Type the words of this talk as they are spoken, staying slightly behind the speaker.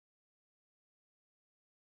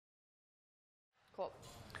Cool.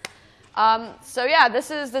 So yeah,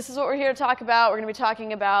 this is what we're here to talk about. We're going to be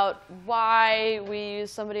talking about why we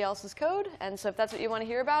use somebody else's code. And so if that's what you want to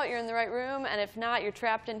hear about, you're in the right room. And if not, you're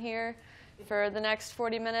trapped in here for the next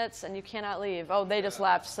 40 minutes, and you cannot leave. Oh, they just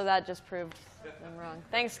left, so that just proved I'm wrong.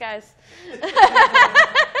 Thanks, guys.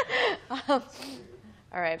 All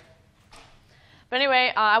right. But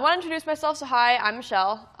anyway, I want to introduce myself. So hi, I'm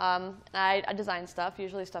Michelle. I design stuff,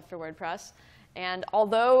 usually stuff for WordPress. And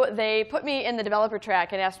although they put me in the developer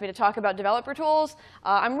track and asked me to talk about developer tools,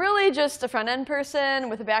 I'm really just a front-end person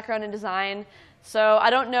with a background in design. So I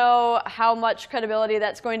don't know how much credibility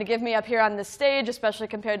that's going to give me up here on this stage, especially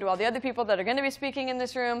compared to all the other people that are going to be speaking in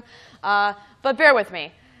this room. But bear with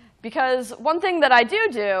me. Because one thing that I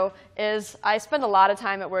do is I spend a lot of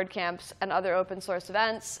time at WordCamps and other open source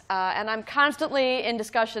events, and I'm constantly in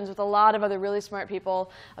discussions with a lot of other really smart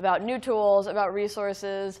people about new tools, about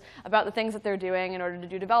resources, about the things that they're doing in order to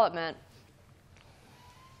do development.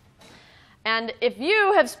 And if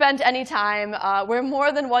you have spent any time where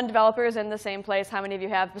more than one developer is in the same place, how many of you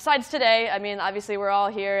have? Besides today, I mean, obviously we're all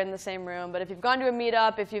here in the same room, but if you've gone to a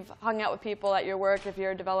meetup, if you've hung out with people at your work, if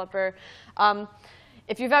you're a developer,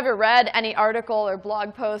 if you've ever read any article or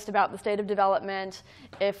blog post about the state of development,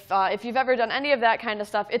 if you've ever done any of that kind of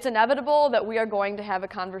stuff, it's inevitable that we are going to have a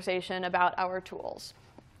conversation about our tools.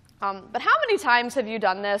 But how many times have you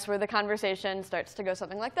done this where the conversation starts to go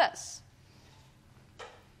something like this?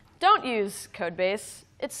 Don't use Codebase.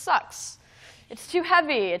 It sucks. It's too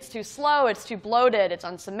heavy. It's too slow. It's too bloated. It's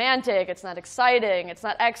unsemantic. It's not exciting. It's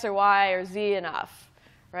not X or Y or Z enough,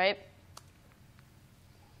 right?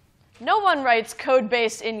 No one writes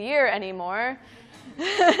Codebase in year anymore.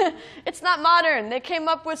 It's not modern. They came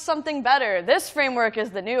up with something better. This framework is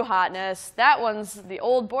the new hotness. That one's the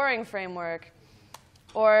old boring framework.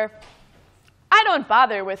 Or, I don't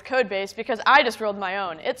bother with Codebase because I just rolled my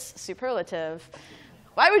own. It's superlative.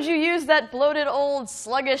 Why would you use that bloated, old,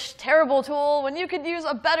 sluggish, terrible tool when you could use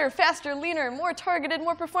a better, faster, leaner, more targeted,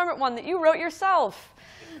 more performant one that you wrote yourself?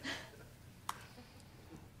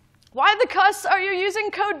 Why the cuss are you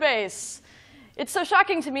using Codebase? It's so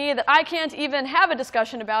shocking to me that I can't even have a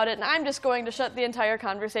discussion about it, and I'm just going to shut the entire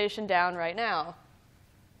conversation down right now.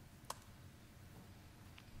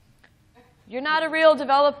 You're not a real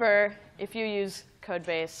developer if you use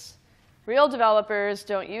Codebase. Real developers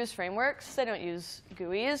don't use frameworks. They don't use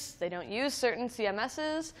GUIs. They don't use certain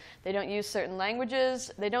CMSs. They don't use certain languages.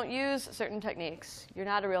 They don't use certain techniques. You're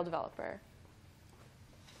not a real developer.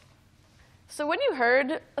 So when you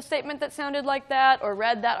heard a statement that sounded like that, or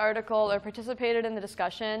read that article, or participated in the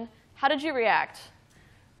discussion, how did you react?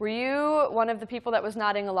 Were you one of the people that was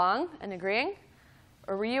nodding along and agreeing?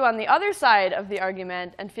 Or were you on the other side of the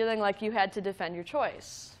argument and feeling like you had to defend your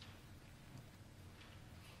choice?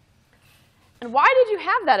 And why did you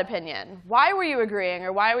have that opinion? Why were you agreeing,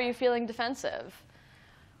 or why were you feeling defensive?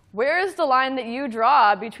 Where is the line that you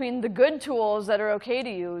draw between the good tools that are OK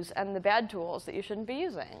to use and the bad tools that you shouldn't be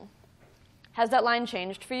using? Has that line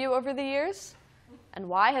changed for you over the years? And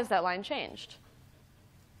why has that line changed?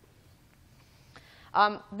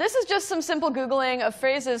 This is just some simple Googling of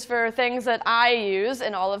phrases for things that I use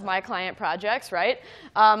in all of my client projects, right?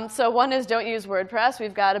 So one is don't use WordPress.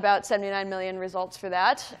 We've got about 79 million results for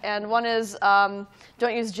that. And one is don't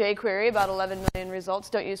use jQuery, about 11 million results.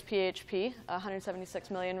 Don't use PHP,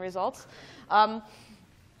 176 million results.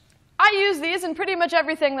 I use these in pretty much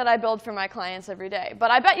everything that I build for my clients every day. But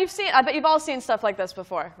I bet you've all seen stuff like this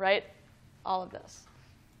before, right? All of this.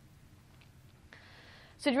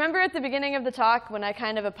 So do you remember at the beginning of the talk when I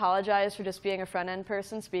kind of apologized for just being a front-end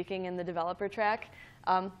person speaking in the developer track?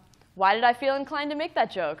 Why did I feel inclined to make that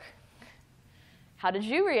joke? How did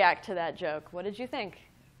you react to that joke? What did you think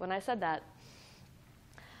when I said that?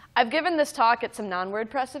 I've given this talk at some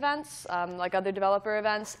non-WordPress events, like other developer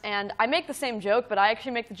events, and I make the same joke, but I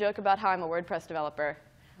actually make the joke about how I'm a WordPress developer.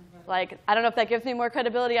 Like, I don't know if that gives me more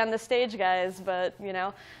credibility on the stage, guys, but you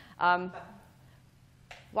know,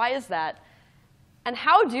 why is that? And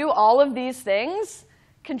how do all of these things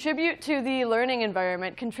contribute to the learning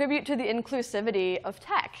environment, contribute to the inclusivity of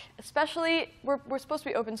tech? Especially, we're supposed to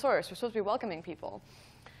be open source. We're supposed to be welcoming people.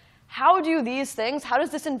 How do these things, how does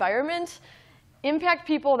this environment impact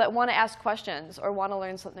people that want to ask questions or want to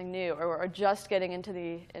learn something new or are just getting into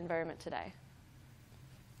the environment today?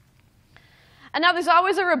 And now there's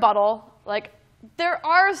always a rebuttal. Like, there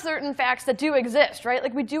are certain facts that do exist, right?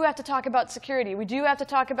 Like, we do have to talk about security. We do have to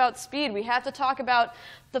talk about speed. We have to talk about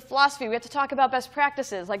the philosophy. We have to talk about best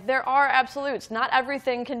practices. Like, there are absolutes. Not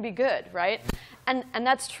everything can be good, right? And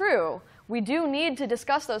that's true. we do need to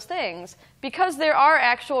discuss those things because there are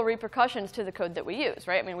actual repercussions to the code that we use,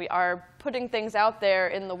 right? I mean, we are putting things out there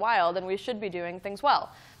in the wild, and we should be doing things well.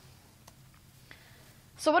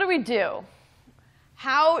 So what do we do?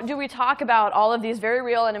 How do we talk about all of these very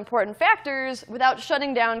real and important factors without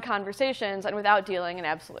shutting down conversations and without dealing in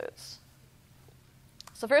absolutes?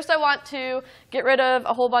 So first, I want to get rid of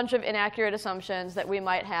a whole bunch of inaccurate assumptions that we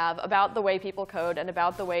might have about the way people code and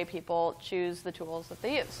about the way people choose the tools that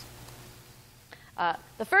they use.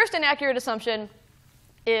 The first inaccurate assumption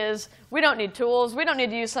is we don't need tools. We don't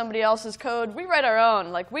need to use somebody else's code. We write our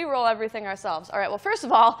own. Like, we roll everything ourselves. All right, well, first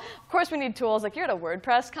of all, of course we need tools. Like, you're at a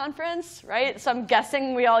WordPress conference, right? So I'm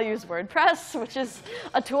guessing we all use WordPress, which is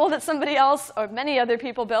a tool that somebody else or many other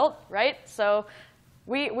people built, right? So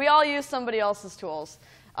we all use somebody else's tools.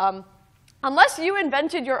 Unless you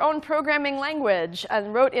invented your own programming language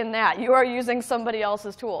and wrote in that, you are using somebody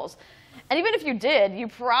else's tools. And even if you did, you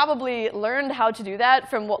probably learned how to do that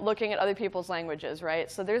from looking at other people's languages, right?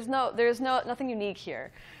 So there's nothing unique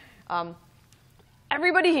here.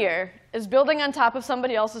 Everybody here is building on top of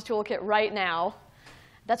somebody else's toolkit right now.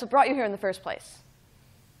 That's what brought you here in the first place.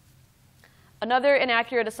 Another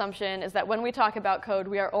inaccurate assumption is that when we talk about code,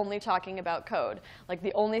 we are only talking about code. Like,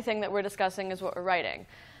 the only thing that we're discussing is what we're writing.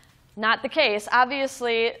 Not the case.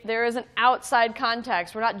 Obviously, there is an outside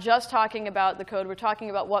context. We're not just talking about the code. We're talking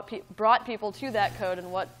about what brought people to that code and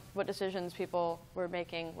what decisions people were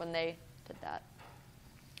making when they did that.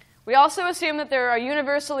 We also assume that there are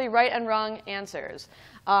universally right and wrong answers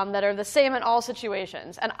that are the same in all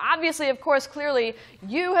situations. And obviously, of course, clearly,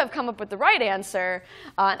 you have come up with the right answer,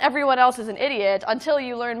 and everyone else is an idiot until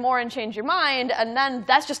you learn more and change your mind, and then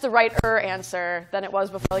that's just the right-er answer than it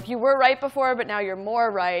was before. Like, you were right before, but now you're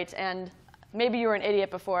more right, and maybe you were an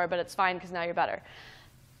idiot before, but it's fine because now you're better.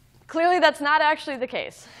 Clearly, that's not actually the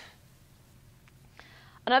case.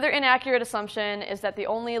 Another inaccurate assumption is that the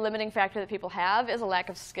only limiting factor that people have is a lack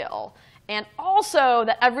of skill. And also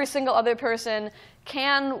that every single other person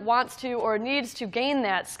can, wants to, or needs to gain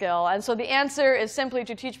that skill. And so the answer is simply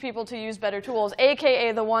to teach people to use better tools,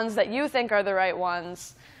 AKA the ones that you think are the right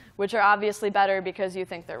ones, which are obviously better because you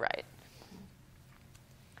think they're right.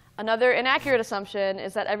 Another inaccurate assumption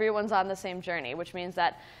is that everyone's on the same journey, which means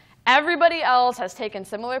that everybody else has taken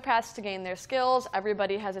similar paths to gain their skills.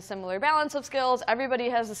 Everybody has a similar balance of skills. Everybody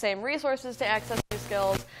has the same resources to access these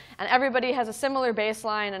skills. And everybody has a similar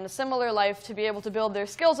baseline and a similar life to be able to build their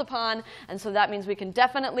skills upon. And so that means we can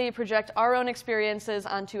definitely project our own experiences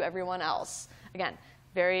onto everyone else. Again,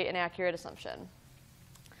 very inaccurate assumption.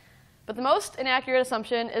 But the most inaccurate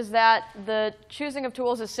assumption is that the choosing of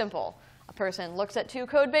tools is simple. A person looks at two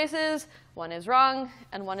code bases. One is wrong,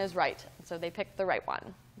 and one is right. So they pick the right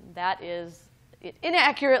one. That is an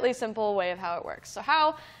inaccurately simple way of how it works. So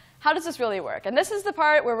how does this really work? And this is the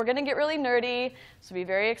part where we're going to get really nerdy, so be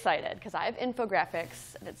very excited, because I have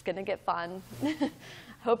infographics, and it's going to get fun.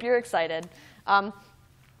 Hope you're excited.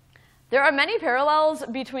 There are many parallels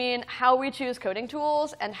between how we choose coding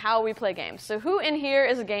tools and how we play games. So who in here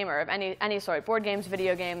is a gamer of any sort? Board games,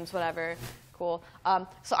 video games, whatever. Cool.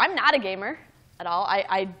 So I'm not a gamer at all.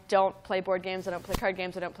 I don't play board games. I don't play card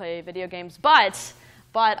games. I don't play video games.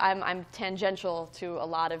 But I'm tangential to a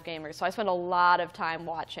lot of gamers. So I spend a lot of time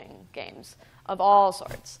watching games of all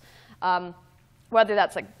sorts. Whether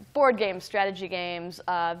that's like board games, strategy games,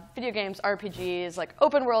 video games, RPGs, like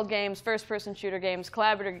open world games, first-person shooter games,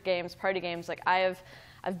 collaborative games, party games. Like I've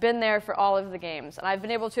been there for all of the games. And I've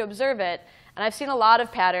been able to observe it. And I've seen a lot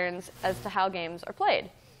of patterns as to how games are played.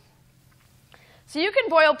 So you can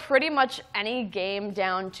boil pretty much any game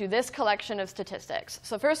down to this collection of statistics.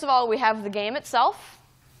 So first of all, we have the game itself.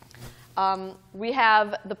 We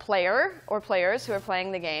have the player or players who are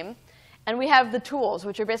playing the game. And we have the tools,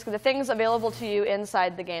 which are basically the things available to you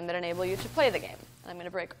inside the game that enable you to play the game. And I'm going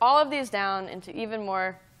to break all of these down into even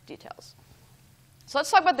more details. So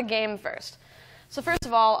let's talk about the game first. So first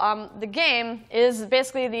of all, the game is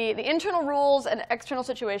basically the internal rules and external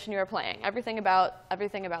situation you are playing, everything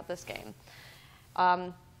about this game.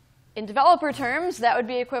 In developer terms, that would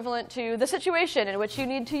be equivalent to the situation in which you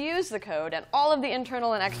need to use the code and all of the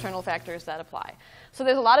internal and external factors that apply. So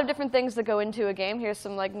there's a lot of different things that go into a game. Here's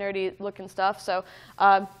some like nerdy looking stuff. So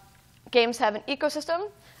games have an ecosystem.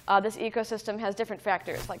 This ecosystem has different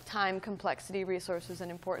factors like time, complexity, resources, and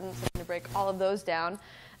importance. I'm going to break all of those down.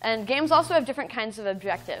 And games also have different kinds of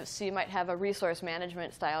objectives. So you might have a resource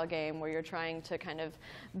management style game where you're trying to kind of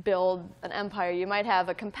build an empire. You might have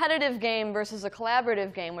a competitive game versus a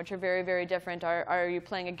collaborative game, which are very, very different. Are you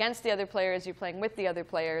playing against the other players? Are you playing with the other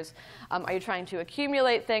players? Are you trying to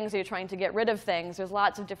accumulate things? Are you trying to get rid of things? There's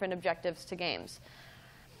lots of different objectives to games.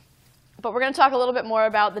 But we're going to talk a little bit more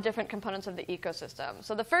about the different components of the ecosystem.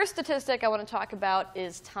 So the first statistic I want to talk about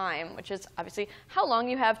is time, which is obviously how long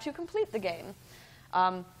you have to complete the game.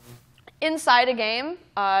 Inside a game,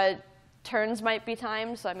 turns might be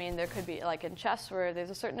timed. So I mean, there could be, like in chess, where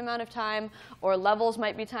there's a certain amount of time, or levels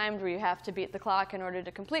might be timed, where you have to beat the clock in order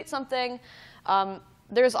to complete something.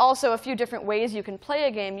 There's also a few different ways you can play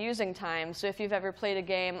a game using time. So if you've ever played a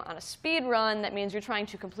game on a speed run, that means you're trying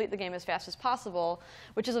to complete the game as fast as possible,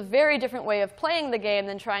 which is a very different way of playing the game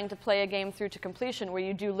than trying to play a game through to completion, where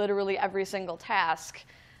you do literally every single task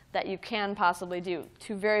that you can possibly do.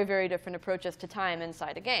 Two very, very different approaches to time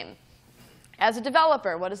inside a game. As a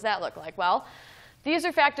developer, what does that look like? Well, these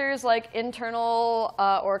are factors like internal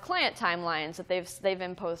or client timelines that they've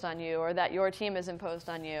imposed on you, or that your team has imposed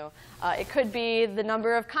on you. It could be the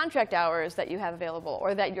number of contract hours that you have available,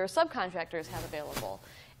 or that your subcontractors have available.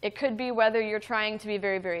 It could be whether you're trying to be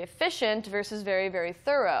very, very efficient versus very, very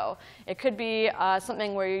thorough. It could be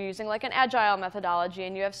something where you're using like an agile methodology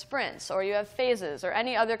and you have sprints, or you have phases, or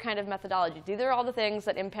any other kind of methodology. These are all the things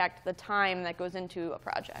that impact the time that goes into a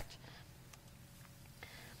project.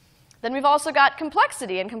 Then we've also got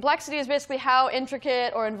complexity, and complexity is basically how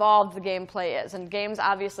intricate or involved the gameplay is. And games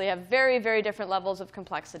obviously have very, very different levels of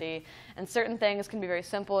complexity, and certain things can be very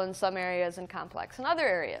simple in some areas and complex in other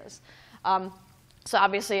areas. So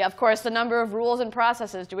obviously, of course, the number of rules and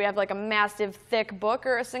processes. Do we have like a massive, thick book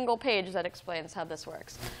or a single page that explains how this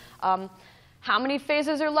works? How many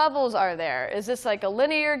phases or levels are there? Is this like a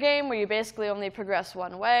linear game where you basically only progress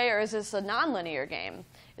one way, or is this a non-linear game?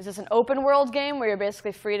 Is this an open world game where you're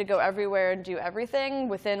basically free to go everywhere and do everything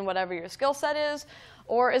within whatever your skill set is?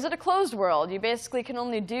 Or is it a closed world? You basically can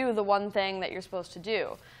only do the one thing that you're supposed to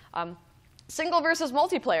do. Single versus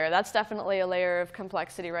multiplayer, that's definitely a layer of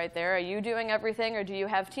complexity right there. Are you doing everything, or do you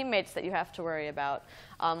have teammates that you have to worry about?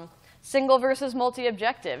 Single versus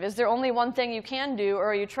multi-objective. Is there only one thing you can do, or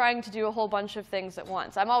are you trying to do a whole bunch of things at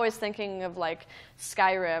once? I'm always thinking of like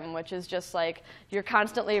Skyrim, which is just like you're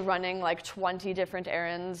constantly running like 20 different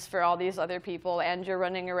errands for all these other people, and you're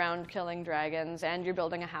running around killing dragons, and you're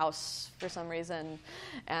building a house for some reason.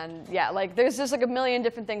 And yeah, like there's just like a million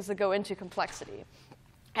different things that go into complexity.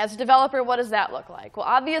 As a developer, what does that look like? Well,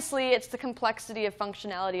 obviously, it's the complexity of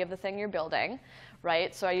functionality of the thing you're building.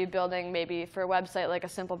 Right? So are you building maybe for a website like a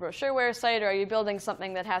simple brochureware site, or are you building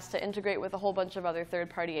something that has to integrate with a whole bunch of other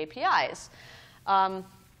third-party APIs?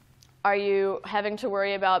 Are you having to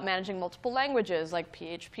worry about managing multiple languages like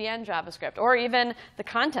PHP and JavaScript? Or even the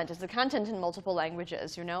content. Is the content in multiple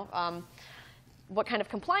languages? You know? What kind of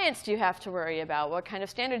compliance do you have to worry about? What kind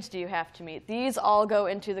of standards do you have to meet? These all go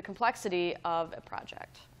into the complexity of a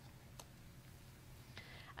project.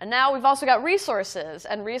 And now we've also got resources.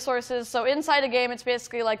 And resources, so inside a game, it's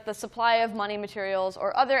basically like the supply of money, materials,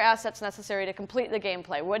 or other assets necessary to complete the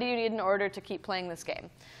gameplay. What do you need in order to keep playing this game?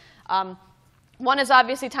 One is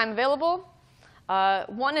obviously time available.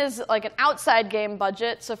 One is like an outside game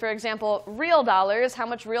budget. So for example, real dollars. How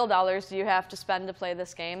much real dollars do you have to spend to play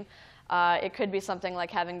this game? It could be something like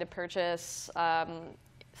having to purchase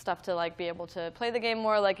stuff to like be able to play the game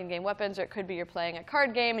more, like in-game weapons, or it could be you're playing a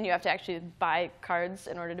card game and you have to actually buy cards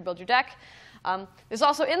in order to build your deck. There's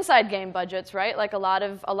also inside game budgets, right? Like a lot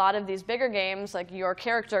of these bigger games, like your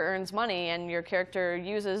character earns money and your character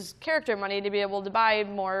uses character money to be able to buy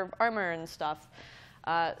more armor and stuff.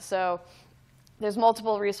 So there's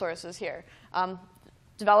multiple resources here.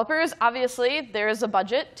 Developers, obviously, there's a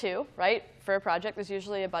budget too, right? For a project, there's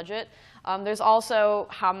usually a budget. There's also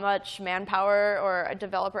how much manpower or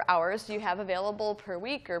developer hours do you have available per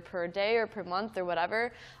week or per day or per month or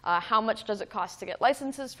whatever. How much does it cost to get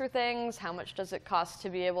licenses for things? How much does it cost to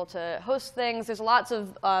be able to host things? There's lots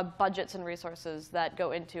of budgets and resources that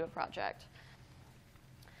go into a project.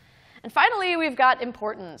 And finally, we've got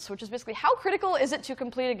importance, which is basically how critical is it to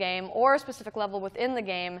complete a game or a specific level within the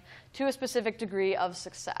game to a specific degree of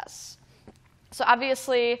success. So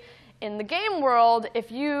obviously, in the game world,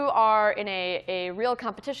 if you are in a real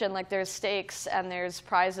competition, like there's stakes and there's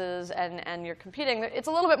prizes and you're competing, it's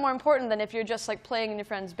a little bit more important than if you're just like playing in your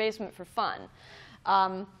friend's basement for fun.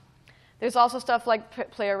 There's also stuff like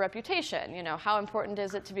player reputation. You know, how important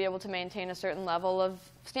is it to be able to maintain a certain level of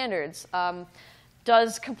standards?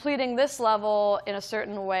 Does completing this level in a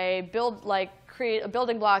certain way create a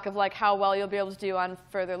building block of like how well you'll be able to do on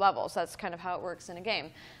further levels? That's kind of how it works in a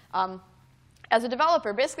game. As a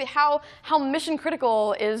developer, basically how mission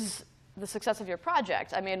critical is the success of your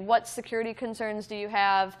project. I mean, what security concerns do you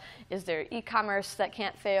have? Is there e-commerce that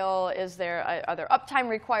can't fail? Are there uptime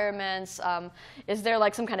requirements? Is there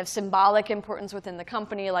like some kind of symbolic importance within the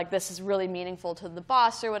company, like this is really meaningful to the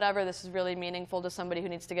boss or whatever, this is really meaningful to somebody who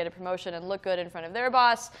needs to get a promotion and look good in front of their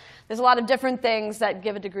boss? There's a lot of different things that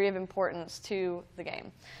give a degree of importance to the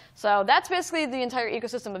game. So that's basically the entire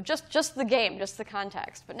ecosystem of just the game, just the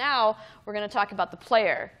context. But now we're going to talk about the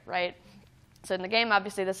player, right? So in the game,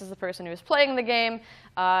 obviously, this is the person who is playing the game.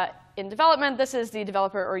 In development, this is the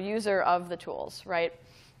developer or user of the tools, right?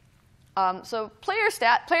 So players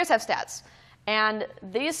have stats. And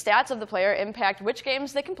these stats of the player impact which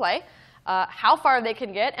games they can play, how far they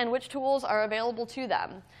can get, and which tools are available to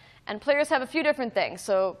them. And players have a few different things.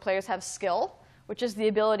 So players have skill, which is the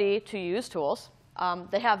ability to use tools.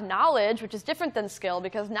 They have knowledge, which is different than skill,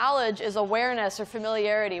 because knowledge is awareness or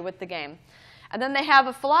familiarity with the game. And then they have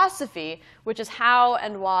a philosophy, which is how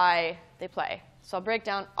and why they play. So I'll break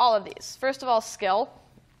down all of these. First of all, skill.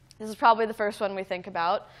 This is probably the first one we think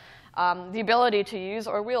about. The ability to use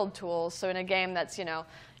or wield tools. So in a game that's,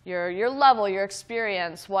 your level, your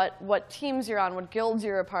experience, what teams you're on, what guilds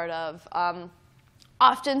you're a part of.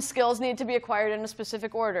 Often skills need to be acquired in a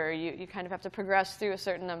specific order. You kind of have to progress through a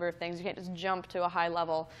certain number of things. You can't just jump to a high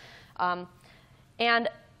level. And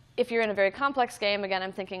if you're in a very complex game, again,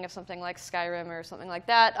 I'm thinking of something like Skyrim or something like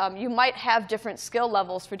that, you might have different skill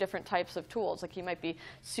levels for different types of tools. Like you might be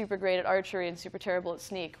super great at archery and super terrible at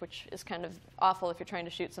sneak, which is kind of awful if you're trying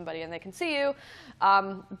to shoot somebody and they can see you.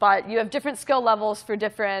 But you have different skill levels for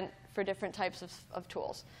different types of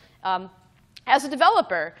tools. As a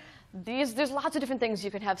developer, there's lots of different things you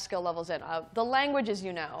can have skill levels in. The languages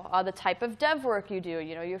you know, the type of dev work you do.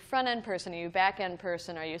 You're a front-end person, are you a back-end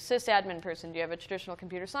person, are you a sysadmin person, do you have a traditional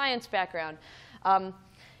computer science background?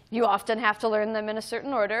 You often have to learn them in a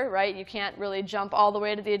certain order, right? You can't really jump all the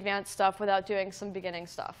way to the advanced stuff without doing some beginning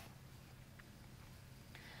stuff.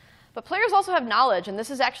 But players also have knowledge, and this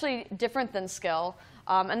is actually different than skill.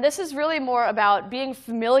 And this is really more about being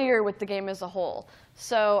familiar with the game as a whole.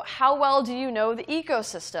 So how well do you know the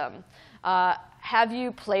ecosystem? Have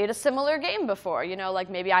you played a similar game before? Like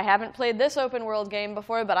maybe I haven't played this open world game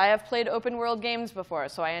before, but I have played open world games before,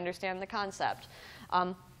 so I understand the concept.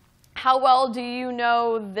 How well do you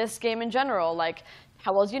know this game in general? Like,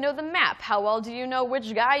 how well do you know the map? How well do you know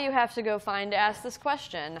which guy you have to go find to ask this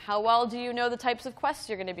question? How well do you know the types of quests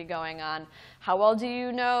you're going to be going on? How well do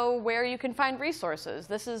you know where you can find resources?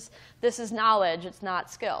 This is knowledge. It's not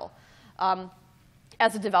skill.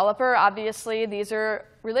 As a developer, obviously, these are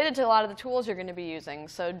related to a lot of the tools you're going to be using.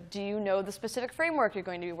 So do you know the specific framework you're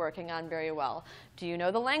going to be working on very well? Do you know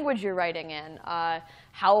the language you're writing in?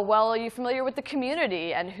 How well are you familiar with the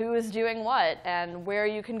community and who is doing what and where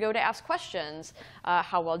you can go to ask questions?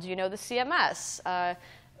 How well do you know the CMS?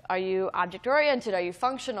 Are you object-oriented? Are you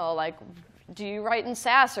functional? Like, do you write in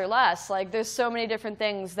Sass or less? Like, there's so many different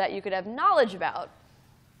things that you could have knowledge about.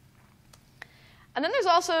 And then there's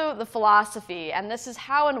also the philosophy, and this is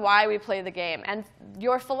how and why we play the game. And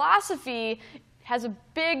your philosophy has a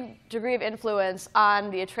big degree of influence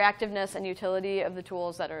on the attractiveness and utility of the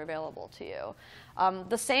tools that are available to you.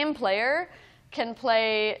 The same player can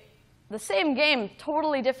play the same game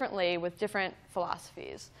totally differently with different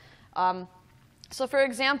philosophies. So for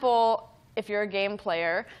example, if you're a game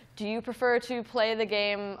player, do you prefer to play the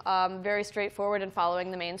game very straightforward and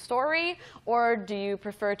following the main story? Or do you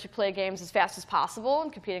prefer to play games as fast as possible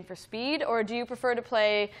and competing for speed? Or do you prefer to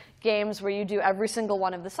play games where you do every single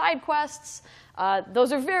one of the side quests?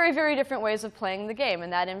 Those are very, very different ways of playing the game,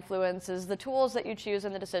 and that influences the tools that you choose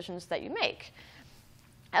and the decisions that you make.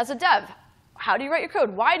 As a dev, how do you write your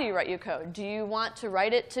code? Why do you write your code? Do you want to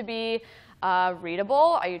write it to be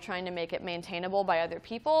readable? Are you trying to make it maintainable by other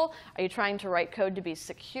people? Are you trying to write code to be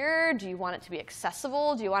secure? Do you want it to be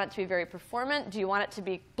accessible? Do you want it to be very performant? Do you want it to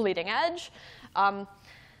be bleeding edge?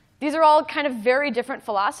 These are all kind of very different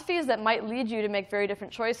philosophies that might lead you to make very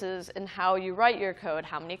different choices in how you write your code.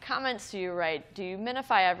 How many comments do you write? Do you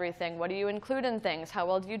minify everything? What do you include in things? How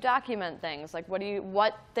well do you document things? Like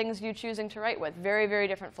what things are you choosing to write with? Very, very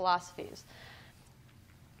different philosophies.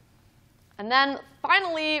 And then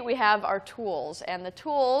finally, we have our tools. And the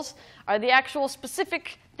tools are the actual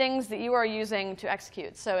specific things that you are using to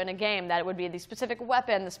execute. So in a game, that would be the specific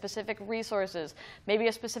weapon, the specific resources, maybe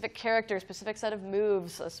a specific character, a specific set of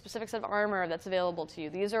moves, a specific set of armor that's available to you.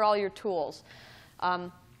 These are all your tools.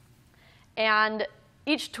 And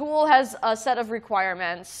each tool has a set of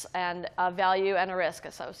requirements and a value and a risk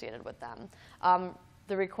associated with them.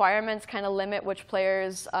 The requirements kind of limit which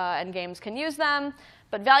players and games can use them.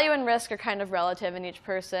 But value and risk are kind of relative, and each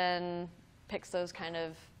person picks those kind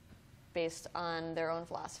of based on their own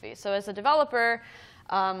philosophy. So as a developer,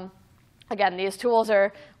 again, these tools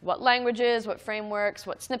are what languages, what frameworks,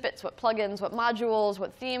 what snippets, what plugins, what modules,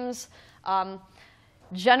 what themes.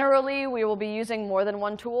 Generally, we will be using more than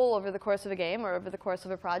one tool over the course of a game or over the course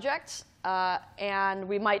of a project. And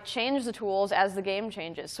we might change the tools as the game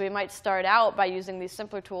changes. So we might start out by using these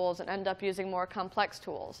simpler tools and end up using more complex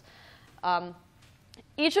tools.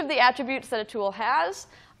 Each of the attributes that a tool has,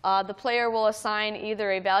 the player will assign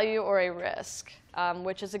either a value or a risk,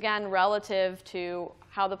 which is, again, relative to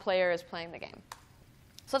how the player is playing the game.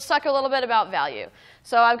 So let's talk a little bit about value.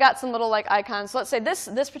 So I've got some little icons. So let's say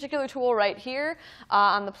this particular tool right here,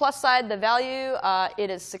 on the plus side, the value, it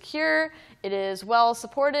is secure, it is well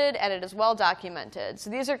supported, and it is well documented. So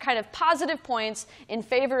these are kind of positive points in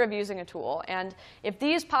favor of using a tool. And if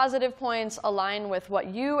these positive points align with what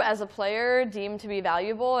you as a player deem to be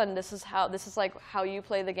valuable, and this is like how you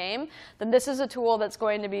play the game, then this is a tool that's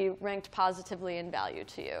going to be ranked positively in value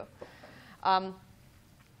to you.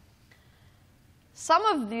 Some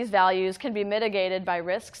of these values can be mitigated by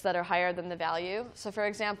risks that are higher than the value. So for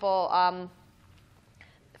example,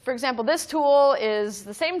 this tool is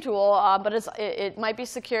the same tool, but it might be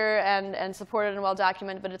secure and supported and well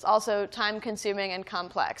documented, but it's also time-consuming and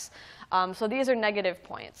complex. So these are negative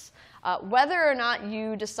points. Whether or not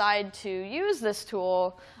you decide to use this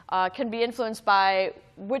tool can be influenced by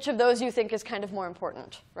which of those you think is kind of more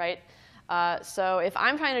important, right? So if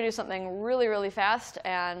I'm trying to do something really, really fast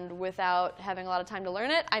and without having a lot of time to learn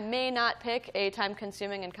it, I may not pick a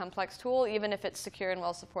time-consuming and complex tool, even if it's secure and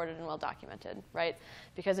well-supported and well-documented, right?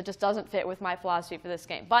 Because it just doesn't fit with my philosophy for this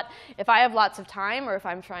game. But if I have lots of time, or if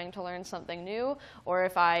I'm trying to learn something new, or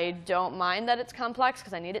if I don't mind that it's complex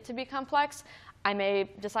because I need it to be complex, I may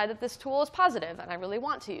decide that this tool is positive and I really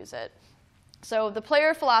want to use it. So the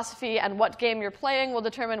player philosophy and what game you're playing will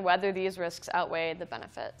determine whether these risks outweigh the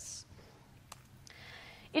benefits.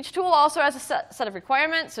 Each tool also has a set of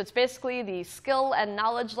requirements. So it's basically the skill and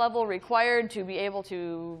knowledge level required to be able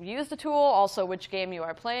to use the tool, also which game you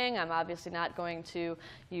are playing. I'm obviously not going to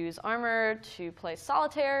use Armor to play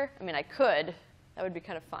Solitaire. I mean, I could. That would be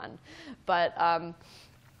kind of fun. But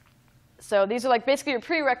so these are like basically your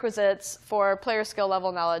prerequisites for player skill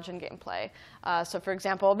level, knowledge, and gameplay. So for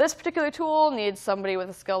example, this particular tool needs somebody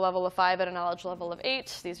with a skill level of 5 and a knowledge level of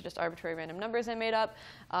 8. These are just arbitrary random numbers I made up.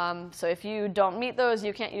 So if you don't meet those,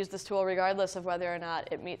 you can't use this tool regardless of whether or not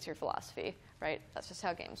it meets your philosophy, right? That's just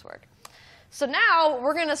how games work. So now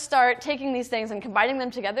we're going to start taking these things and combining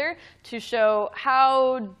them together to show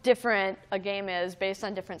how different a game is based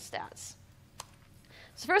on different stats.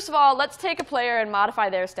 So first of all, let's take a player and modify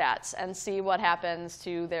their stats and see what happens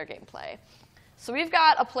to their gameplay. So we've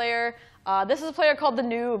got a player. This is a player called the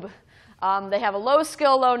noob. They have a low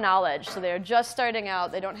skill, low knowledge. So they're just starting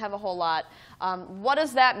out. They don't have a whole lot. What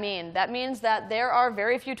does that mean? That means that there are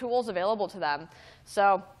very few tools available to them.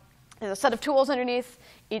 So there's a set of tools underneath.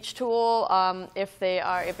 Each tool, if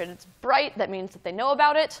it's bright, that means that they know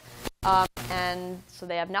about it. And so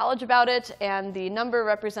they have knowledge about it, and the number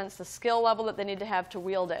represents the skill level that they need to have to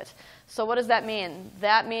wield it. So what does that mean?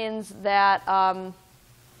 That means that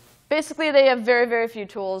basically they have very, very few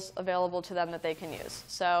tools available to them that they can use.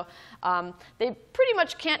 So they pretty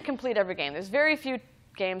much can't complete every game. There's very few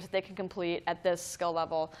games that they can complete at this skill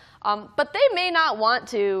level. But they may not want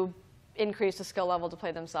to increase the skill level to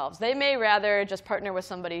play themselves. They may rather just partner with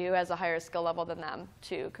somebody who has a higher skill level than them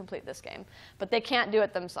to complete this game. But they can't do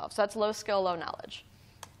it themselves. So that's low skill, low knowledge.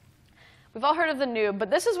 We've all heard of the noob,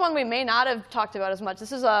 but this is one we may not have talked about as much.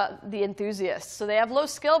 This is the enthusiast. So they have low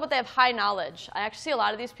skill, but they have high knowledge. I actually see a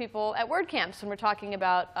lot of these people at WordCamps when we're talking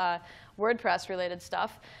about WordPress-related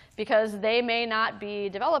stuff, because they may not be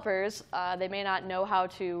developers. They may not know how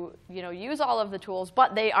to use all of the tools,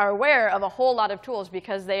 but they are aware of a whole lot of tools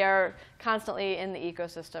because they are constantly in the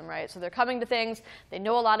ecosystem, right? So they're coming to things. They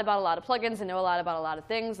know a lot about a lot of plugins. They know a lot about a lot of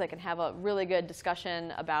things. They can have a really good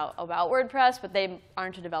discussion about WordPress, but they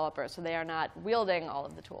aren't a developer, so they are not wielding all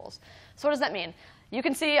of the tools. So what does that mean? You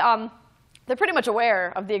can see they're pretty much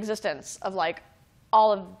aware of the existence of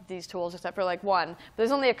all of these tools except for one. But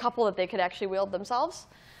there's only a couple that they could actually wield themselves.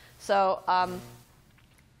 So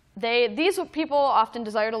these people often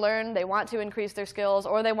desire to learn. They want to increase their skills,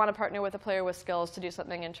 or they want to partner with a player with skills to do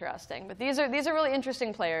something interesting. But these are really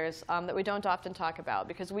interesting players that we don't often talk about,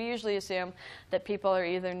 because we usually assume that people are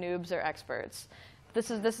either noobs or experts.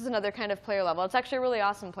 This is another kind of player level. It's actually a really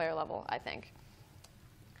awesome player level, I think.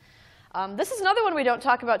 This is another one we don't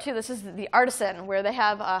talk about, too. This is the artisan, where they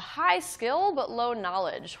have a high skill but low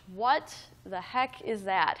knowledge. What the heck is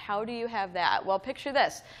that? How do you have that? Well, picture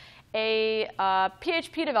this. a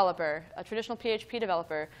PHP developer, a traditional PHP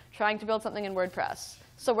developer, trying to build something in WordPress.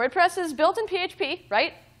 So WordPress is built in PHP,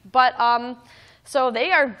 right? But so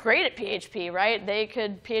they are great at PHP, right? They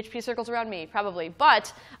could PHP circles around me, probably.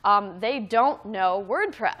 But they don't know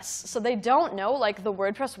WordPress. So they don't know like the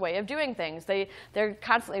WordPress way of doing things. They're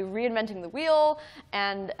constantly reinventing the wheel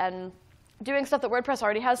and doing stuff that WordPress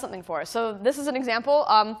already has something for. So this is an example.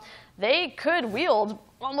 They could wield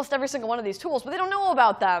almost every single one of these tools, but they don't know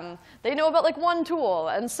about them. They know about like one tool.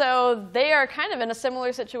 And so they are kind of in a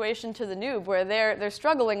similar situation to the noob, where they're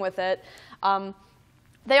struggling with it.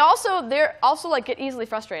 They're also like get easily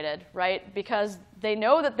frustrated, right? Because they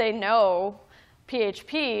know that they know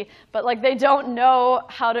PHP, but like they don't know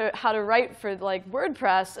how to write for like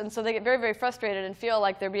WordPress, and so they get very, very frustrated and feel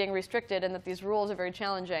like they're being restricted and that these rules are very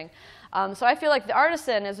challenging. So I feel like the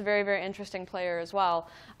artisan is a very, very interesting player as well,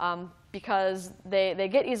 because they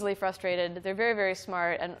get easily frustrated. They're very, very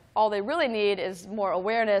smart, and all they really need is more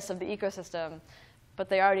awareness of the ecosystem, but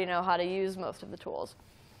they already know how to use most of the tools.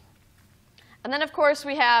 And then, of course,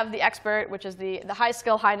 we have the expert, which is the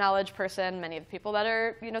high-skill, high-knowledge person. Many of the people that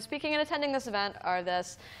are speaking and attending this event are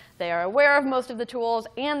this. They are aware of most of the tools,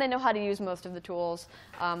 and they know how to use most of the tools.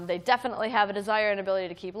 They definitely have a desire and ability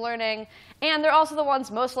to keep learning. And they're also the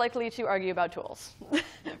ones most likely to argue about tools,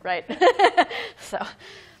 right?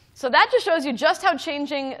 So that just shows you just how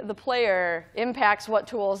changing the player impacts what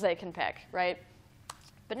tools they can pick, right?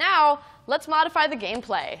 But now, let's modify the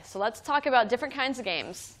gameplay. So let's talk about different kinds of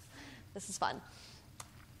games. This is fun.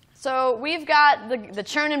 So we've got the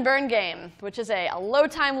churn and burn game, which is a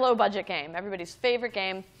low-time, low-budget game, everybody's favorite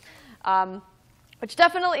game, which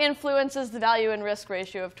definitely influences the value and risk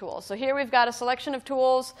ratio of tools. So here we've got a selection of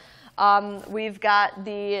tools. We've got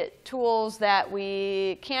the tools that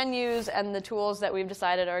we can use and the tools that we've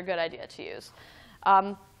decided are a good idea to use.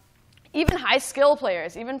 Even high-skill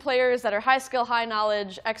players, even players that are high-skill,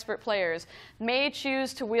 high-knowledge, expert players, may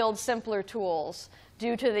choose to wield simpler tools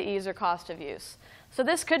due to the ease or cost of use. So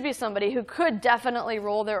this could be somebody who could definitely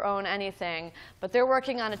roll their own anything, but they're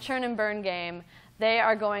working on a churn and burn game. They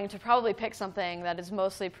are going to probably pick something that is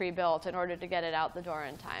mostly pre-built in order to get it out the door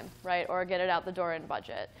in time, right? Or get it out the door in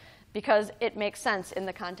budget, because it makes sense in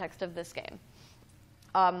the context of this game.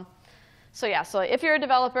 So yeah, so if you're a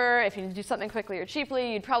developer, if you do something quickly or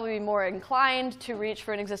cheaply, you'd probably be more inclined to reach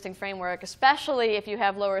for an existing framework, especially if you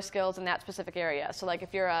have lower skills in that specific area. So like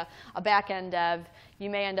if you're a back-end dev, you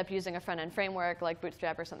may end up using a front-end framework like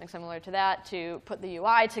Bootstrap or something similar to that to put the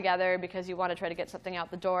UI together because you want to try to get something out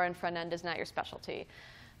the door, and front-end is not your specialty.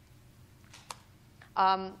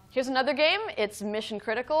 Here's another game. It's mission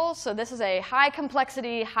critical. So this is a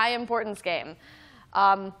high-complexity, high-importance game.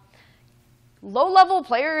 Low-level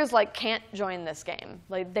players can't join this game.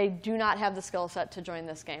 They do not have the skill set to join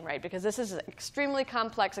this game, right? Because this is an extremely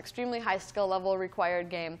complex, extremely high skill level required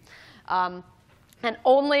game. And the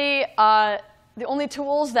only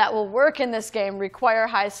tools that will work in this game require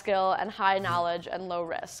high skill and high knowledge and low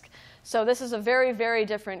risk. So this is a very, very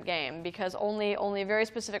different game because only very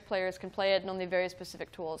specific players can play it and only very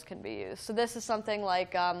specific tools can be used. So this is something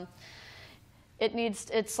like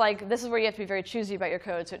this is where you have to be very choosy about your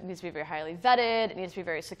code. So it needs to be very highly vetted. It needs to be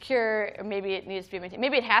very secure. Or maybe it needs to be maintained.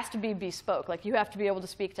 Maybe it has to be bespoke. Like you have to be able to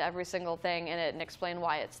speak to every single thing in it and explain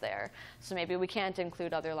why it's there. So maybe we can't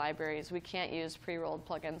include other libraries. We can't use pre-rolled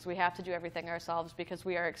plugins. We have to do everything ourselves because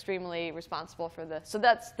we are extremely responsible for this. So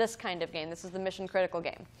that's this kind of game. This is the mission critical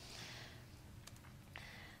game.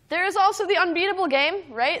 There is also the unbeatable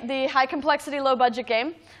game, right? The high complexity, low budget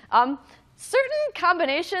game. Certain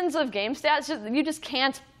combinations of game stats, you just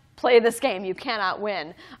can't play this game. You cannot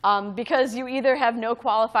win because you either have no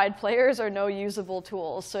qualified players or no usable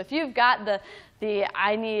tools. So if you've got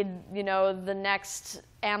I need the next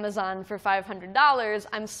Amazon for $500,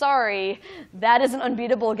 I'm sorry, that is an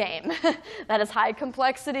unbeatable game. That is high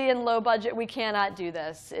complexity and low budget. We cannot do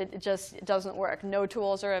this. It just doesn't work. No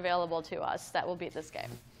tools are available to us that will beat this game.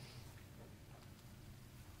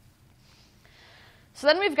 So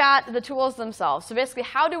then we've got the tools themselves. So basically,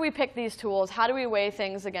 how do we pick these tools? How do we weigh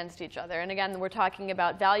things against each other? And again, we're talking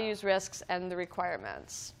about values, risks, and the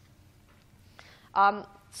requirements.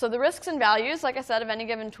 So the risks and values, like I said, of any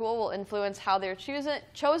given tool will influence how they're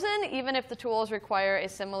chosen, even if the tools require a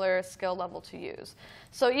similar skill level to use.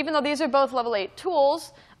 So even though these are both level 8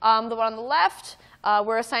 tools, the one on the left,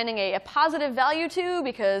 we're assigning a positive value to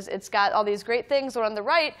because it's got all these great things. The one on the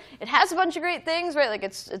right, it has a bunch of great things, right? Like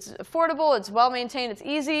it's affordable, it's well-maintained, it's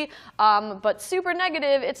easy, but super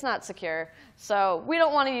negative, it's not secure. So we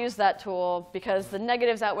don't want to use that tool because the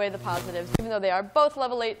negatives outweigh the positives. Even though they are both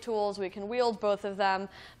level 8 tools, we can wield both of them.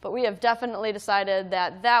 But we have definitely decided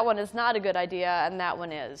that that one is not a good idea and that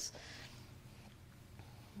one is.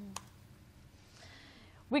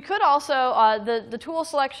 We could also, the tool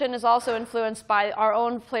selection is also influenced by our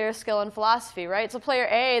own player skill and philosophy, right? So player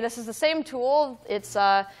A, this is the same tool. It's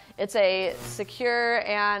a secure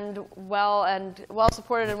and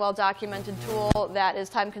well-supported and well-documented tool that is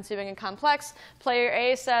time-consuming and complex. Player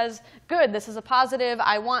A says, good, this is a positive.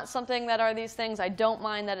 I want something that are these things. I don't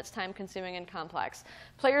mind that it's time-consuming and complex.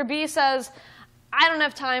 Player B says, I don't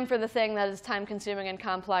have time for the thing that is time-consuming and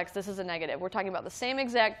complex. This is a negative. We're talking about the same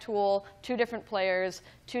exact tool, 2 different players,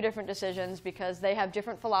 2 different decisions, because they have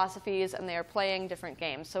different philosophies and they are playing different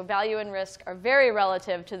games. So value and risk are very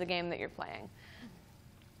relative to the game that you're playing.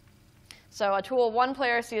 So a tool one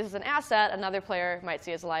player sees as an asset, another player might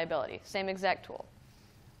see as a liability. Same exact tool.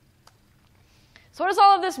 So what does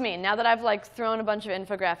all of this mean? Now that I've thrown a bunch of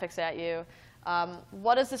infographics at you,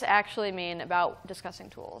 what does this actually mean about discussing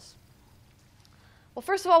tools? Well,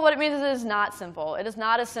 first of all, what it means is it is not simple. It is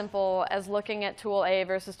not as simple as looking at tool A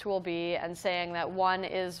versus tool B and saying that one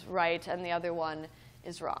is right and the other one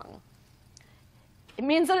is wrong. It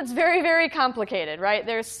means that it's very, very complicated, right?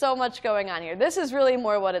 There's so much going on here. This is really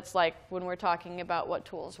more what it's like when we're talking about what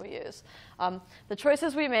tools we use. The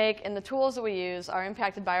choices we make and the tools that we use are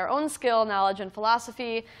impacted by our own skill, knowledge, and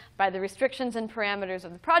philosophy, by the restrictions and parameters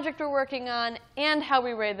of the project we're working on, and how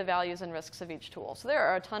we weigh the values and risks of each tool. So there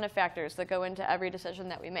are a ton of factors that go into every decision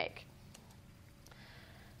that we make.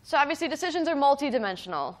 So obviously, decisions are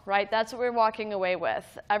multidimensional, right? That's what we're walking away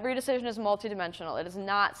with. Every decision is multidimensional. It is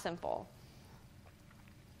not simple.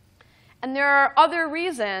 And there are other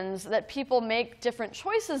reasons that people make different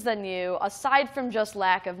choices than you aside from just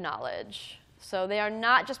lack of knowledge. So they are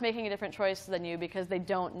not just making a different choice than you because they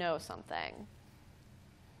don't know something.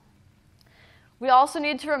 We also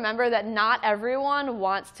need to remember that not everyone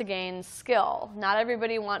wants to gain skill. Not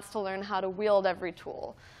everybody wants to learn how to wield every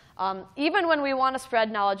tool. Even when we want to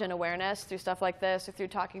spread knowledge and awareness through stuff like this or through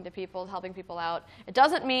talking to people, helping people out, it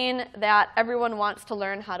doesn't mean that everyone wants to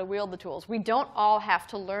learn how to wield the tools. We don't all have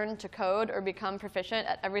to learn to code or become proficient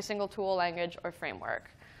at every single tool, language, or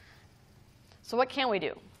framework. So what can we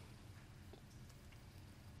do?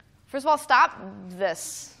 First of all, stop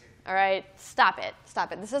this. All right, stop it.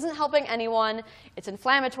 Stop it. This isn't helping anyone. It's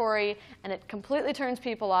inflammatory, and it completely turns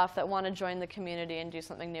people off that want to join the community and do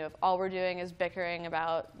something new if all we're doing is bickering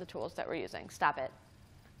about the tools that we're using. Stop it.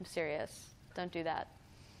 I'm serious. Don't do that.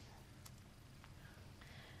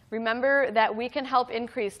 Remember that we can help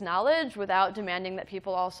increase knowledge without demanding that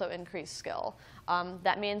people also increase skill.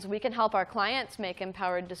 That means we can help our clients make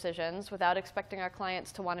empowered decisions without expecting our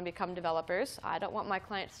clients to want to become developers. I don't want my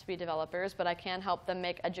clients to be developers, but I can help them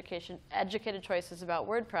make educated choices about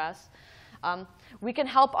WordPress. We can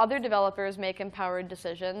help other developers make empowered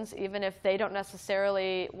decisions, even if they don't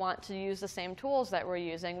necessarily want to use the same tools that we're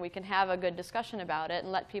using. We can have a good discussion about it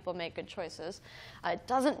and let people make good choices. It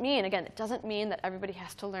doesn't mean, again, it doesn't mean that everybody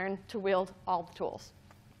has to learn to wield all the tools.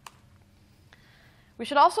 We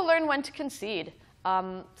should also learn when to concede.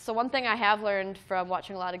 So one thing I have learned from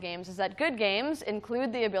watching a lot of games is that good games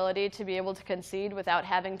include the ability to be able to concede without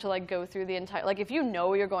having to go through the entire, if you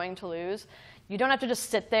know you're going to lose, you don't have to just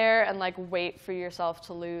sit there and wait for yourself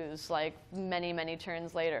to lose many, many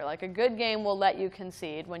turns later. A good game will let you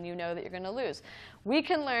concede when you know that you're going to lose. We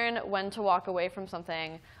can learn when to walk away from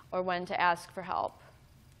something or when to ask for help.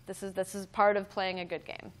 This is part of playing a good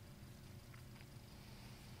game.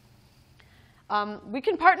 We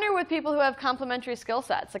can partner with people who have complementary skill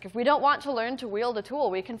sets. If we don't want to learn to wield a tool,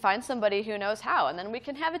 we can find somebody who knows how, and then we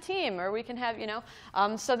can have a team, or we can have,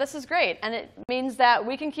 so this is great. And it means that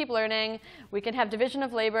we can keep learning. We can have division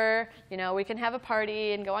of labor. We can have a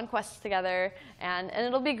party and go on quests together, and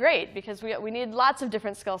it'll be great because we need lots of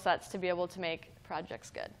different skill sets to be able to make projects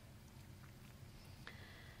good.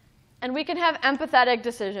 And we can have empathetic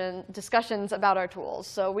discussions about our tools.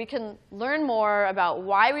 So we can learn more about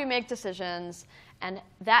why we make decisions, and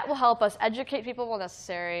that will help us educate people when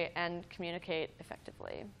necessary and communicate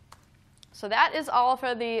effectively. So that is all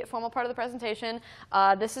for the formal part of the presentation.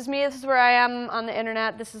 This is me. This is where I am on the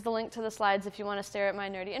internet. This is the link to the slides if you want to stare at my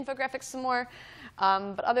nerdy infographics some more.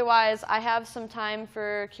 But otherwise, I have some time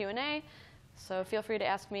for Q&A, so feel free to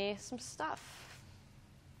ask me some stuff.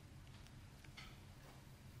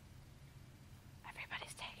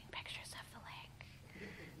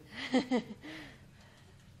 just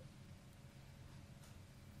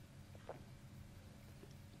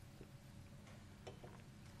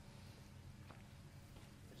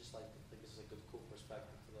like to think this is a good, cool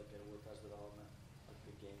perspective to look at WordPress development, like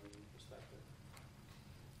the gaming perspective.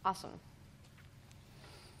 Awesome.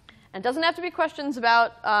 And it doesn't have to be questions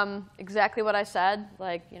about exactly what I said.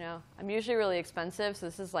 Like, you know, I'm usually really expensive, so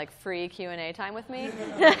this is like free Q&A time with me,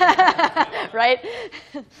 right?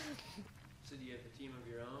 So do you have a team of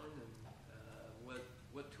your own, and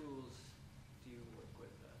what tools do you work with?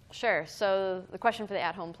 Sure. So the question for the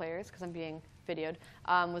at-home players, because I'm being videoed,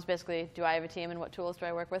 was basically, do I have a team and what tools do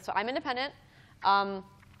I work with? So I'm independent,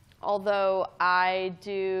 although I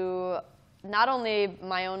do not only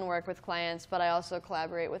my own work with clients, but I also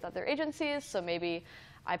collaborate with other agencies. So maybe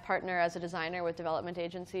I partner as a designer with development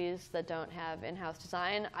agencies that don't have in-house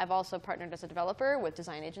design. I've also partnered as a developer with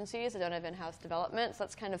design agencies that don't have in-house development. So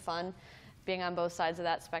that's kind of fun, being on both sides of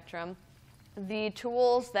that spectrum. The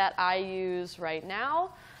tools that I use right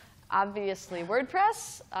now, obviously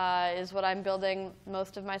WordPress is what I'm building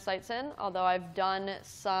most of my sites in, although I've done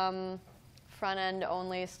some front-end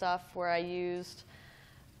only stuff where I used,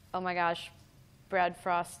 oh my gosh, Brad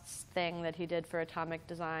Frost's thing that he did for Atomic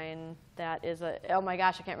Design. That is a, oh my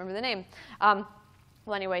gosh, I can't remember the name.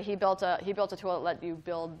 Well, anyway, he built a tool that let you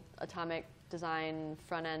build Atomic Design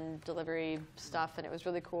front-end delivery stuff, and it was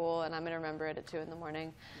really cool. And I'm going to remember it at 2 in the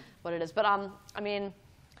morning what it is. But I mean,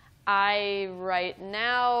 I right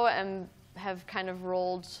now have kind of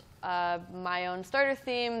rolled my own starter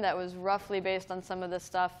theme that was roughly based on some of the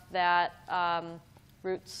stuff that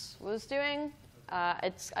Roots was doing.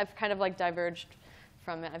 I've kind of like diverged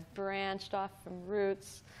from it. I've branched off from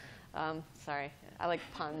Roots. Sorry, I like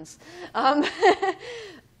puns. I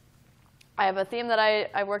have a theme that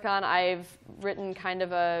I work on. I've written kind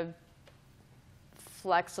of a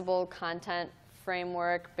flexible content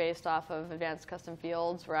framework based off of advanced custom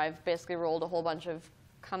fields, where I've basically rolled a whole bunch of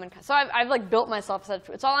common. So I've like built myself.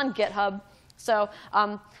 It's all on GitHub. So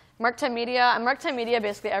Marktime Media. I'm Marktime Media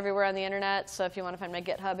basically everywhere on the internet. So if you want to find my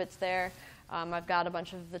GitHub, it's there. I've got a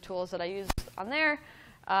bunch of the tools that I use on there.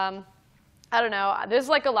 I don't know. There's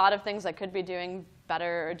like a lot of things I could be doing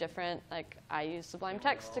better or different. Like I use Sublime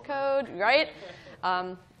Text to code, right?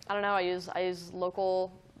 I don't know. I use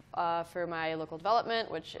Local for my local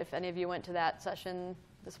development, which if any of you went to that session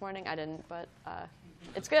this morning, I didn't, but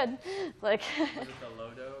it's good. Like Was it the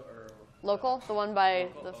Lodo or Local, the one by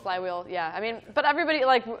Local? the flywheel. Yeah. I mean, but everybody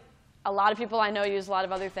like. A lot of people I know use a lot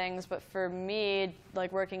of other things, but for me,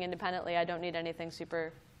 like working independently, I don't need anything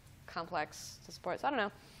super complex to support. So I don't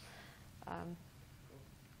know.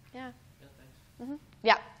 Yeah. Yeah, thanks. Mm-hmm.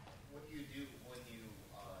 Yeah. What do you do when you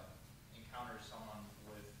encounter someone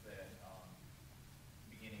with the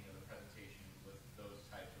beginning of the presentation with those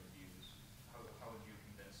types of views? How would you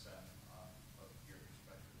convince them of your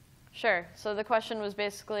perspective? Sure. So the question was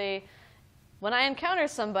basically, when I encounter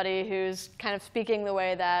somebody who's kind of speaking the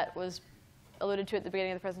way that was alluded to at the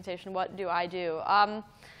beginning of the presentation, what do I do? I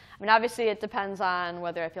mean, obviously, it depends on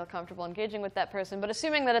whether I feel comfortable engaging with that person. But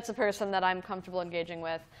assuming that it's a person that I'm comfortable engaging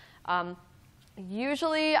with,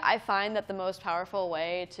 usually I find that the most powerful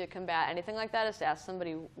way to combat anything like that is to ask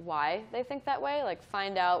somebody why they think that way, like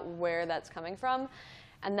find out where that's coming from,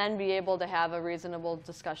 and then be able to have a reasonable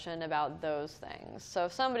discussion about those things. So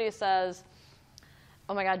if somebody says,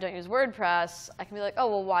 oh my God, don't use WordPress, I can be like, oh,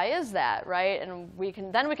 well, why is that, right? And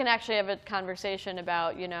then we can actually have a conversation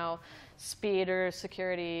about, you know, speed or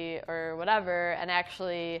security or whatever, and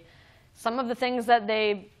actually some of the things that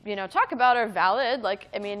they, you know, talk about are valid. Like,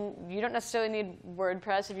 I mean, you don't necessarily need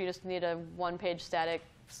WordPress if you just need a one-page static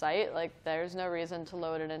site. Like, there's no reason to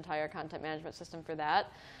load an entire content management system for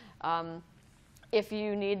that. If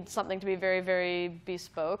you need something to be very, very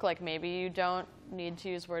bespoke, like maybe you don't need to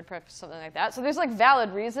use WordPress or something like that. So there's like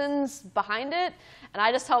valid reasons behind it, and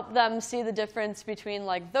I just help them see the difference between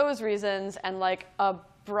like those reasons and like a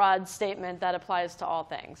broad statement that applies to all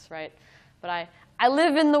things, right? But I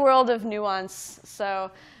live in the world of nuance,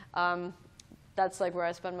 so that's like where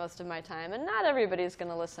I spend most of my time. And not everybody's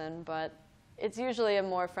going to listen, but it's usually a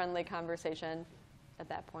more friendly conversation at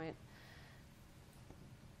that point.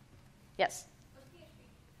 Yes?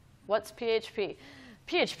 What's PHP?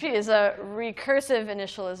 PHP is a recursive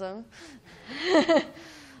initialism.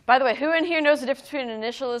 By the way, who in here knows the difference between an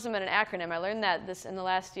initialism and an acronym? I learned that in the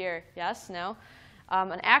last year. Yes? No?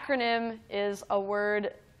 An acronym is a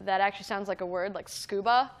word that actually sounds like a word, like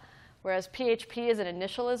scuba, whereas PHP is an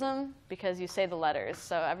initialism because you say the letters.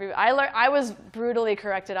 So I was brutally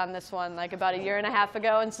corrected on this one like about 1.5 years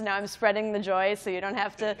ago, and so now I'm spreading the joy so you don't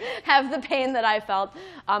have to have the pain that I felt.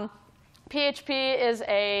 PHP is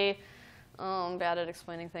Oh, I'm bad at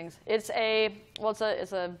explaining things. It's a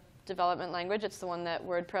development language. It's the one that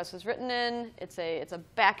WordPress is written in. It's a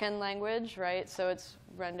back-end language, right? So it's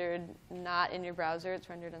rendered not in your browser. It's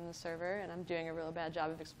rendered in the server, and I'm doing a real bad job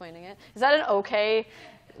of explaining it. Is that an okay,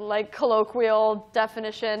 like, colloquial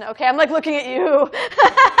definition? Okay, I'm like looking at you.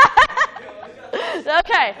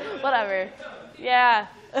 Okay, whatever. Yeah.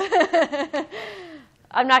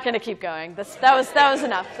 I'm not going to keep going. That was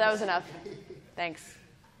enough. That was enough. Thanks.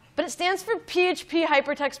 But it stands for PHP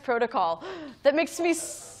Hypertext Protocol. That makes me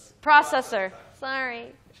processor.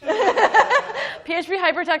 Sorry. PHP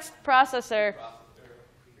Hypertext Processor.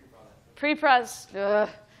 Preprocess.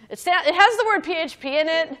 It has the word PHP in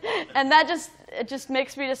it, and it just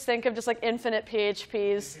makes me just think of just like infinite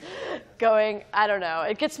PHPs going. I don't know.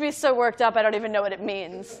 It gets me so worked up I don't even know what it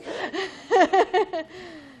means.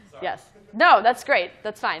 Yes. No, that's great.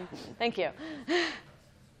 That's fine. Thank you.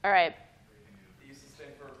 All right. It used to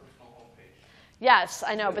stand for personal homepage. Yes,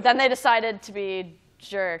 I know. But then they decided to be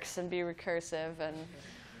jerks and be recursive, and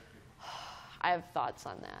I have thoughts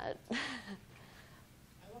on that. I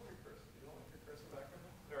love recursive. You don't like recursive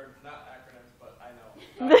acronyms? Or not acronyms, but I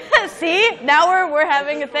know. See? Now we're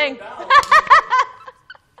having a thing.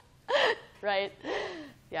 Right.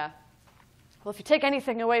 Yeah. Well, if you take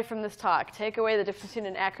anything away from this talk, take away the difference between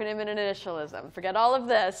an acronym and an initialism. Forget all of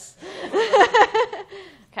this.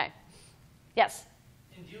 Okay. Yes?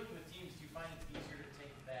 In dealing with teams, do you find it's easier to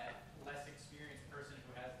take that less experienced person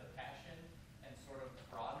who has the passion and sort of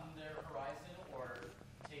broaden their horizon, or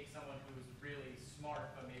take someone who's really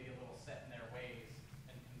smart but maybe a little set in their ways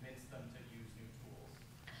and convince them to use new tools?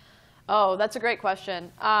 Oh, that's a great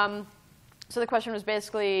question. So the question was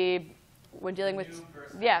basically when dealing with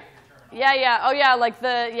yeah. Oh yeah, like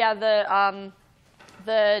the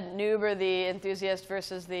noob or the enthusiast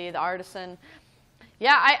versus the artisan.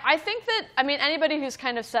 Yeah, I think that, I mean, anybody who's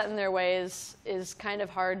kind of set in their ways is kind of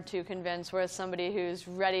hard to convince, whereas somebody who's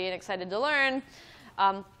ready and excited to learn,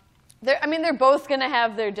 they're both going to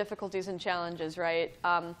have their difficulties and challenges, right?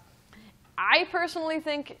 I personally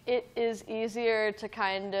think it is easier to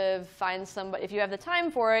kind of find somebody, if you have the time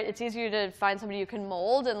for it, it's easier to find somebody you can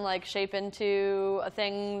mold and like shape into a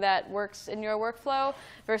thing that works in your workflow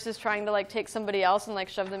versus trying to like take somebody else and like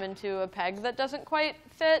shove them into a peg that doesn't quite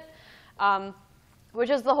fit, which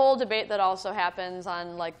is the whole debate that also happens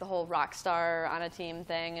on like the whole rock star on a team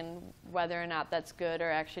thing and whether or not that's good or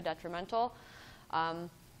actually detrimental.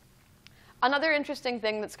 Another interesting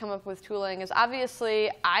thing that's come up with tooling is obviously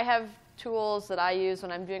I have tools that I use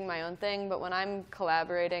when I'm doing my own thing, but when I'm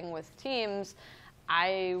collaborating with teams,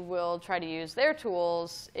 I will try to use their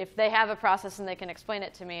tools if they have a process and they can explain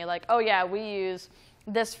it to me. Like, oh yeah, we use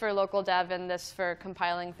this for local dev and this for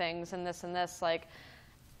compiling things and this and this. Like,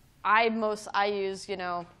 I use,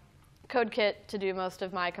 CodeKit to do most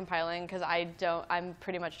of my compiling because I'm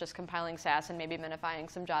pretty much just compiling Sass and maybe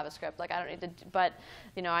minifying some JavaScript. Like I don't need to, but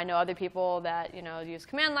I know other people that use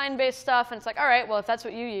command line based stuff, and it's like, all right, well if that's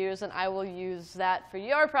what you use, then I will use that for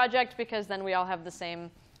your project because then we all have the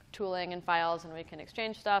same tooling and files and we can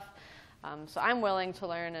exchange stuff. So I'm willing to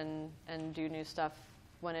learn and do new stuff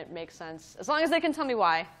when it makes sense, as long as they can tell me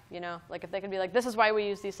why. Like if they can be like, this is why we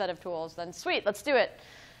use these set of tools, then sweet, let's do it.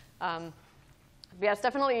 But yeah, it's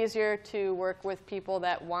definitely easier to work with people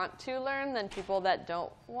that want to learn than people that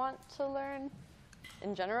don't want to learn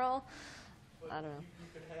in general. But I don't know. You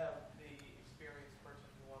could have the experienced person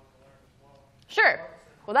who wants to learn as well. Sure.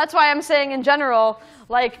 Well, that's why I'm saying in general,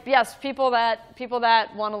 like, yes, people that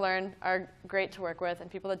want to learn are great to work with,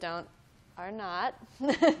 and people that don't are not.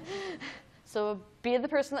 So be the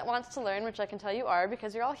person that wants to learn, which I can tell you are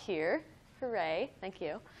because you're all here. Hooray. Thank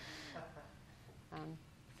you. Some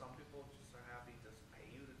people just are happy to pay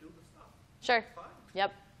you to do the stuff. Sure. Fine.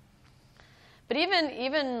 Yep. But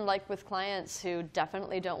even like with clients who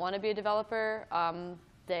definitely don't want to be a developer,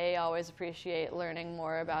 they always appreciate learning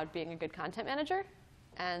more about being a good content manager.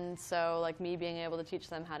 And so like me being able to teach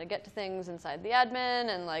them how to get to things inside the admin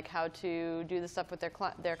and like how to do the stuff with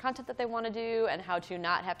their content that they want to do and how to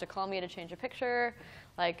not have to call me to change a picture,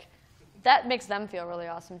 like that makes them feel really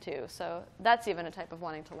awesome too. So that's even a type of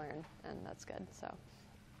wanting to learn, and that's good. So,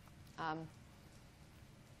 all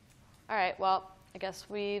right, well, I guess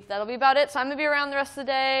that'll be about it. So I'm going to be around the rest of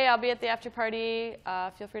the day. I'll be at the after party.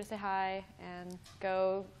 Feel free to say hi and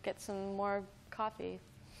go get some more coffee.